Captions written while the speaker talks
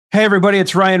Hey, everybody,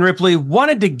 it's Ryan Ripley.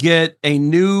 Wanted to get a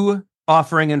new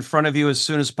offering in front of you as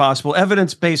soon as possible,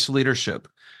 evidence-based leadership.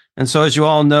 And so, as you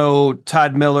all know,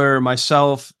 Todd Miller,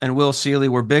 myself, and Will Seeley,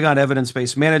 we're big on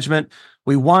evidence-based management.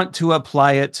 We want to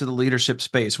apply it to the leadership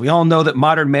space. We all know that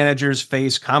modern managers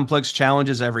face complex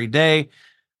challenges every day.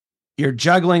 You're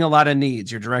juggling a lot of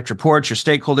needs, your direct reports, your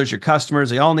stakeholders, your customers,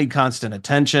 they all need constant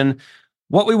attention.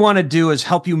 What we want to do is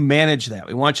help you manage that.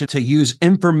 We want you to use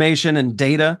information and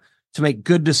data to make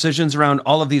good decisions around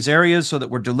all of these areas so that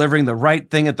we're delivering the right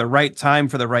thing at the right time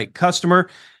for the right customer.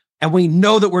 And we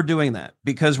know that we're doing that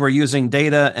because we're using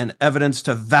data and evidence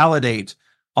to validate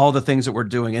all the things that we're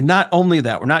doing. And not only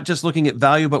that, we're not just looking at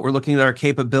value, but we're looking at our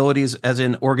capabilities as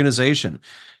an organization.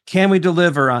 Can we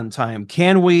deliver on time?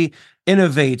 Can we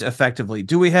innovate effectively?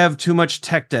 Do we have too much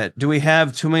tech debt? Do we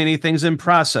have too many things in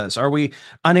process? Are we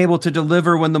unable to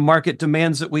deliver when the market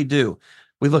demands that we do?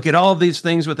 We look at all of these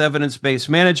things with evidence-based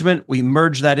management. We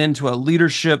merge that into a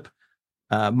leadership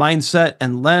mindset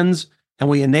and lens, and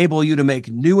we enable you to make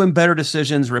new and better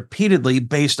decisions repeatedly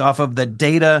based off of the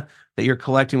data that you're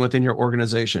collecting within your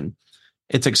organization.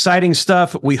 It's exciting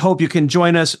stuff. We hope you can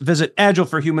join us. Visit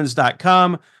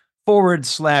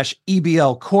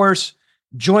agileforhumans.com/EBL course.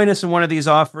 Join us in one of these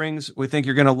offerings. We think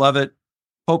you're going to love it.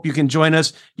 Hope you can join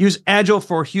us. Use Agile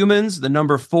for Humans, the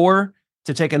number 4,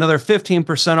 to take another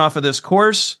 15% off of this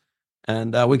course.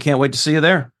 And we can't wait to see you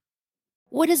there.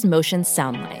 What does motion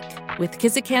sound like? With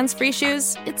Kizikans free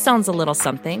shoes, it sounds a little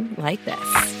something like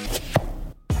this.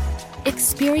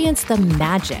 Experience the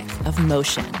magic of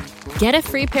motion. Get a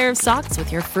free pair of socks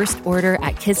with your first order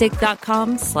at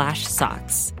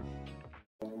kizik.com/socks.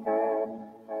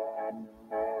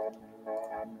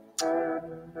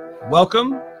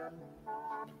 Welcome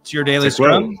to your daily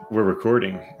Scrum. We're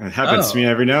recording. It happens to me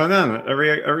every now and then.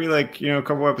 Every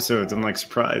couple episodes, I'm like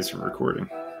surprised we're recording.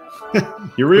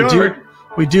 Here we are.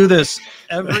 We do this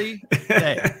every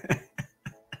day.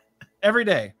 Every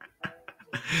day.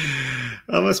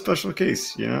 I'm a special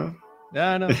case, Yeah,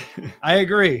 I know. I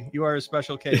agree. You are a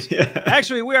special case. Yeah.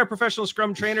 Actually, we are professional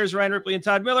Scrum trainers, Ryan Ripley and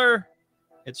Todd Miller.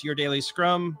 It's your daily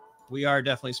Scrum. We are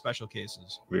definitely special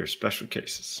cases. We are special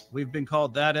cases. We've been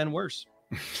called that and worse.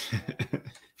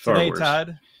 Today, worse.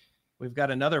 Todd, we've got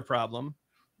another problem.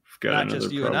 Not just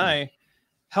you and I.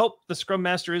 Help, the Scrum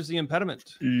Master is the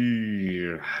impediment.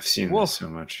 Yeah, I've seen this so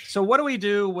much. So what do we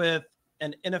do with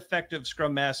an ineffective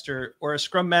Scrum Master or a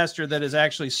Scrum Master that is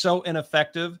actually so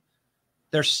ineffective,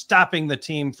 they're stopping the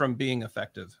team from being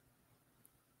effective?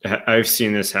 I've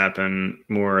seen this happen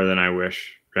more than I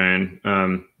wish, Ryan.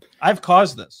 I've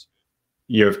caused this.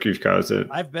 You've caused it.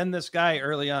 I've been this guy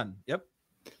early on. Yep.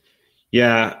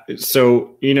 Yeah.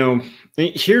 So,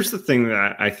 here's the thing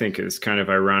that I think is kind of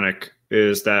ironic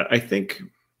is that I think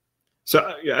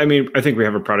we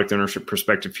have a product ownership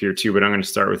perspective here too, but I'm going to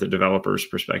start with a developer's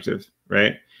perspective,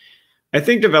 right? I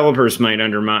think developers might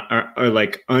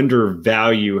undervalue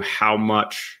how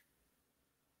much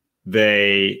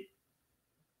they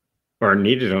are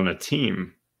needed on a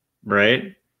team,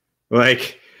 right?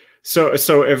 So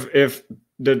if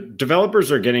the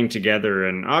developers are getting together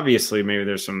and obviously maybe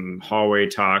there's some hallway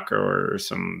talk or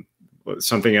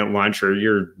something at lunch, or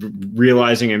you're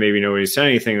realizing and maybe nobody said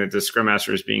anything that the Scrum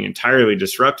Master is being entirely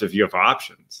disruptive, you have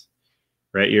options,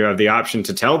 right? You have the option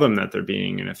to tell them that they're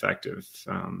being ineffective.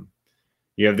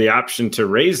 You have the option to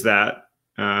raise that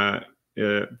to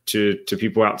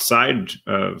people outside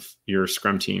of your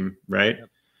Scrum team, right? Yep.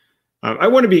 I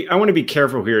want to be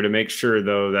careful here to make sure,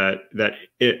 though,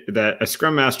 that a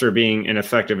Scrum Master being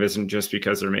ineffective isn't just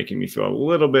because they're making me feel a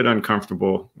little bit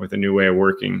uncomfortable with a new way of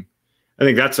working. I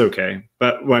think that's okay.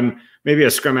 But when maybe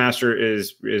a Scrum Master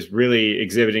is really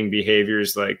exhibiting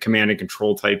behaviors like command and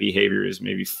control type behaviors,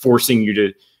 maybe forcing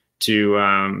you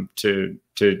to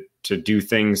do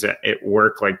things at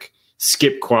work, like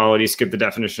skip quality, skip the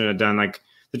definition of done, like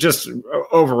just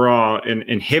overall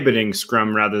inhibiting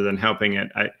Scrum rather than helping it.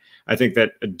 I think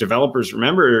that developers,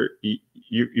 remember,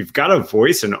 you've got a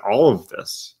voice in all of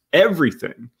this,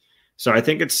 everything. So I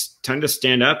think it's time to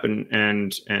stand up and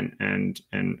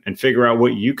figure out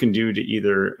what you can do to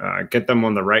either get them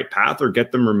on the right path or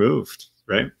get them removed,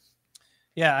 right?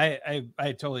 Yeah,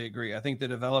 I totally agree. I think the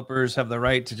developers have the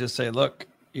right to just say, look,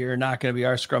 you're not going to be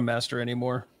our Scrum Master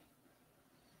anymore.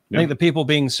 I think the people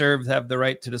being served have the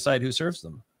right to decide who serves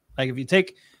them. Like if you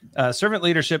take servant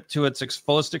leadership to its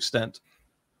fullest extent,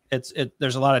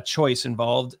 there's a lot of choice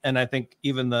involved. And I think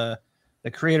even the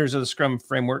creators of the Scrum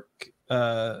framework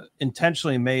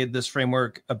intentionally made this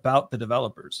framework about the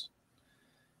developers,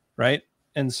 right?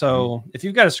 And so if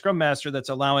you've got a Scrum Master that's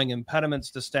allowing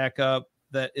impediments to stack up,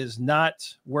 that is not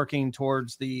working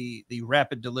towards the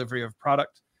rapid delivery of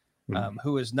product,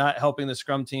 who is not helping the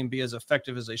Scrum team be as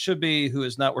effective as they should be, who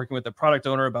is not working with the product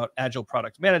owner about agile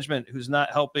product management, who's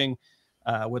not helping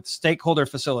with stakeholder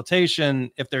facilitation,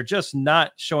 if they're just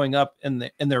not showing up in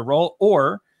their role,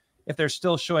 or if they're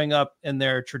still showing up in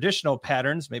their traditional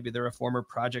patterns, maybe they're a former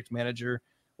project manager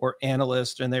or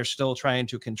analyst, and they're still trying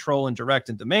to control and direct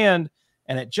and demand,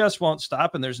 and it just won't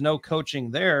stop, and there's no coaching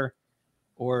there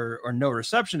or no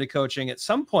reception to coaching. At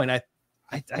some point,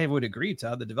 I would agree,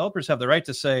 Todd, the developers have the right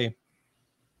to say,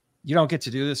 you don't get to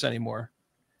do this anymore.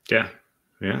 Yeah.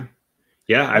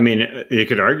 I mean, you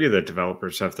could argue that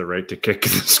developers have the right to kick the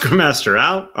Scrum Master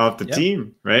out off the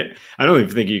team, right? I don't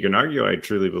even think you can argue. I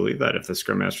truly believe that if the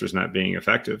Scrum Master is not being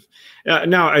effective.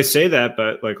 Now, I say that,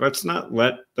 but like, let's not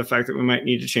let the fact that we might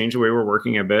need to change the way we're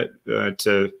working a bit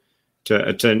to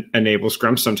enable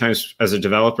Scrum. Sometimes as a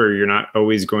developer, you're not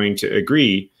always going to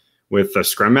agree with the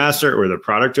Scrum Master or the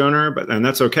product owner, and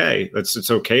that's okay.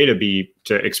 It's okay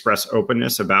to express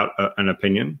openness about an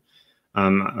opinion.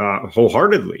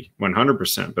 Wholeheartedly,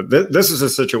 100%. But this is a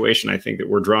situation I think that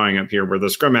we're drawing up here where the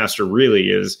Scrum Master really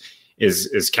is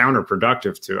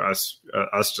counterproductive to us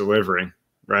delivering,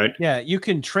 right? Yeah, you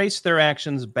can trace their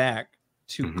actions back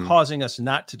to causing us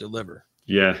not to deliver.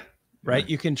 Yeah. Right?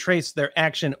 You can trace their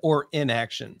action or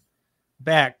inaction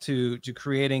back to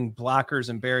creating blockers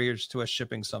and barriers to us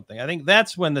shipping something. I think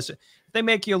that's when if they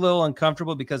make you a little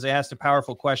uncomfortable because they asked a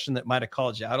powerful question that might have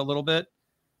called you out a little bit,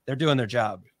 they're doing their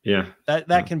job. Yeah.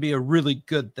 That can be a really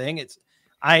good thing.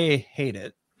 I hate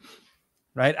it.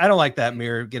 Right? I don't like that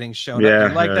mirror getting shown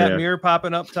up. You like that mirror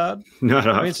popping up, Todd? Not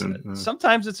often.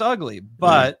 Sometimes it's ugly,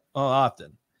 but often.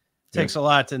 It takes a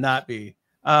lot to not be.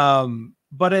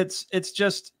 But it's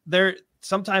just there.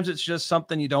 Sometimes it's just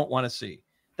something you don't want to see.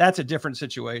 That's a different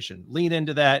situation. Lean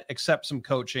into that, accept some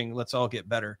coaching. Let's all get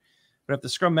better. But if the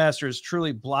Scrum Master is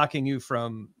truly blocking you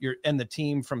from the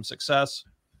team from success.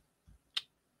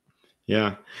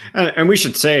 Yeah. And we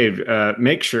should say,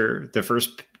 make sure the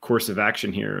first course of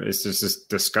action here is to just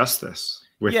discuss this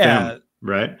with them.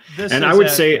 Right. And I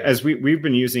would say, as we've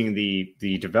been using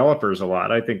the developers a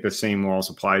lot, I think the same will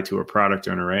also apply to a product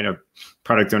owner, right? A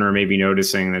product owner may be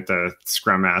noticing that the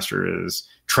Scrum Master is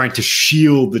trying to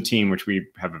shield the team, which we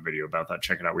have a video about that.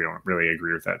 Check it out. We don't really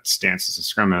agree with that stance as a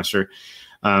Scrum Master.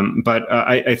 But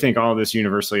I think all of this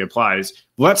universally applies.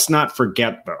 Let's not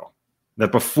forget, though,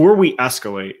 that before we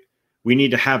escalate, we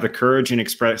need to have the courage and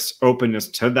express openness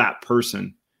to that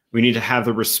person. We need to have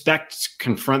the respect to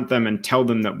confront them and tell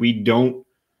them that we don't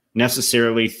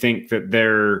necessarily think that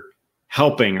they're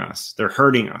helping us. They're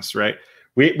hurting us, right?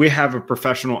 We have a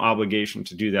professional obligation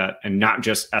to do that and not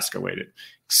just escalate it.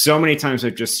 So many times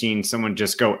I've just seen someone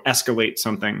just go escalate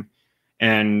something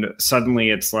and suddenly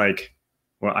it's like,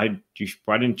 well,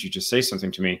 why didn't you just say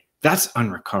something to me? That's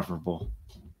unrecoverable,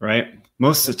 right?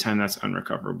 Most of the time that's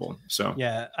unrecoverable. So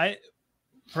yeah,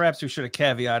 perhaps we should have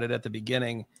caveated at the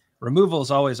beginning. Removal is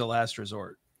always a last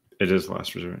resort. It is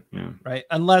last resort. Yeah. Right.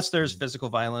 Unless there's physical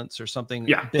violence or something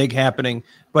big happening.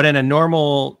 But in a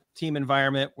normal team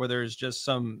environment where there's just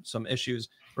some issues,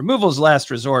 removal is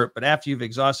last resort. But after you've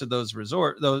exhausted those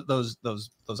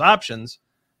options,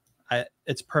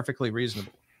 it's perfectly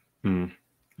reasonable. All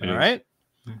right.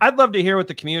 I'd love to hear what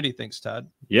the community thinks, Todd.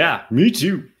 Yeah, me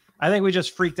too. I think we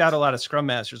just freaked out a lot of Scrum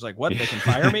Masters. Like, what? They can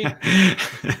fire me?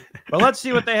 But let's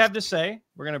see what they have to say.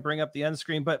 We're going to bring up the end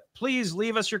screen, but please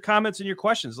leave us your comments and your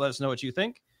questions. Let us know what you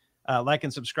think. Like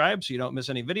and subscribe so you don't miss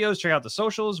any videos. Check out the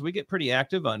socials. We get pretty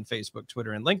active on Facebook,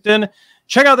 Twitter, and LinkedIn.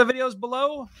 Check out the videos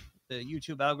below. The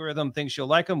YouTube algorithm thinks you'll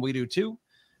like them. We do too.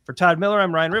 For Todd Miller,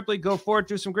 I'm Ryan Ripley. Go forward,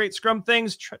 do some great Scrum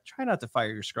things. Try not to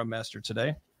fire your Scrum Master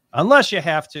today, unless you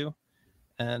have to.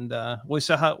 And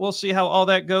we'll see how all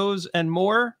that goes and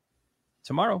more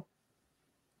tomorrow.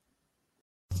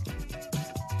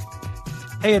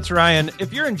 Hey, it's Ryan.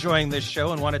 If you're enjoying this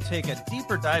show and want to take a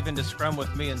deeper dive into Scrum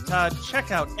with me and Todd, check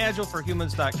out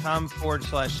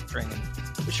agileforhumans.com/training.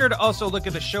 Be sure to also look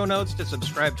at the show notes to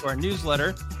subscribe to our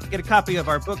newsletter, get a copy of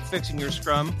our book, Fixing Your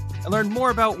Scrum, and learn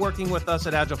more about working with us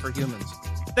at Agile for Humans.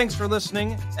 Thanks for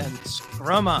listening, and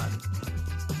Scrum on.